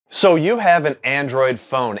So you have an Android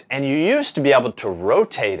phone and you used to be able to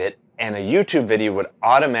rotate it and a YouTube video would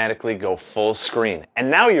automatically go full screen.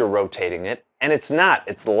 And now you're rotating it and it's not,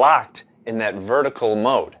 it's locked in that vertical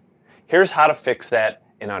mode. Here's how to fix that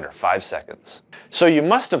in under 5 seconds. So you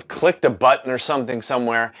must have clicked a button or something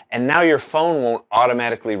somewhere and now your phone won't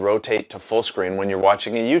automatically rotate to full screen when you're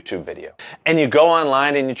watching a YouTube video. And you go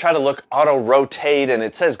online and you try to look auto rotate and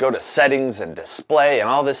it says go to settings and display and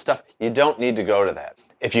all this stuff. You don't need to go to that.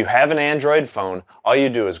 If you have an Android phone, all you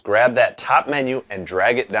do is grab that top menu and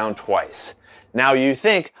drag it down twice. Now you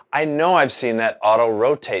think, I know I've seen that auto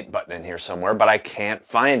rotate button in here somewhere, but I can't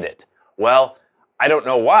find it. Well, I don't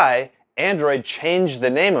know why. Android changed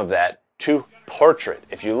the name of that to Portrait.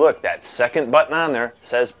 If you look, that second button on there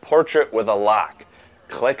says Portrait with a lock.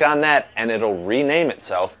 Click on that and it'll rename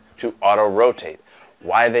itself to Auto Rotate.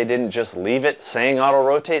 Why they didn't just leave it saying Auto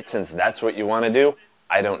Rotate since that's what you want to do,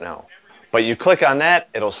 I don't know. But you click on that,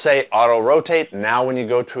 it'll say Auto Rotate. Now when you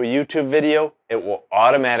go to a YouTube video, it will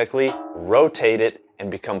automatically rotate it and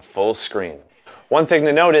become full screen. One thing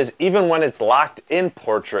to note is even when it's locked in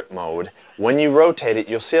portrait mode, when you rotate it,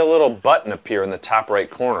 you'll see a little button appear in the top right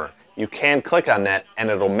corner. You can click on that and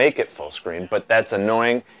it'll make it full screen, but that's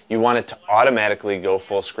annoying. You want it to automatically go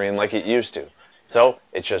full screen like it used to. So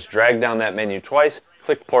it's just drag down that menu twice,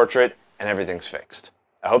 click Portrait, and everything's fixed.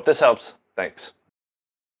 I hope this helps. Thanks.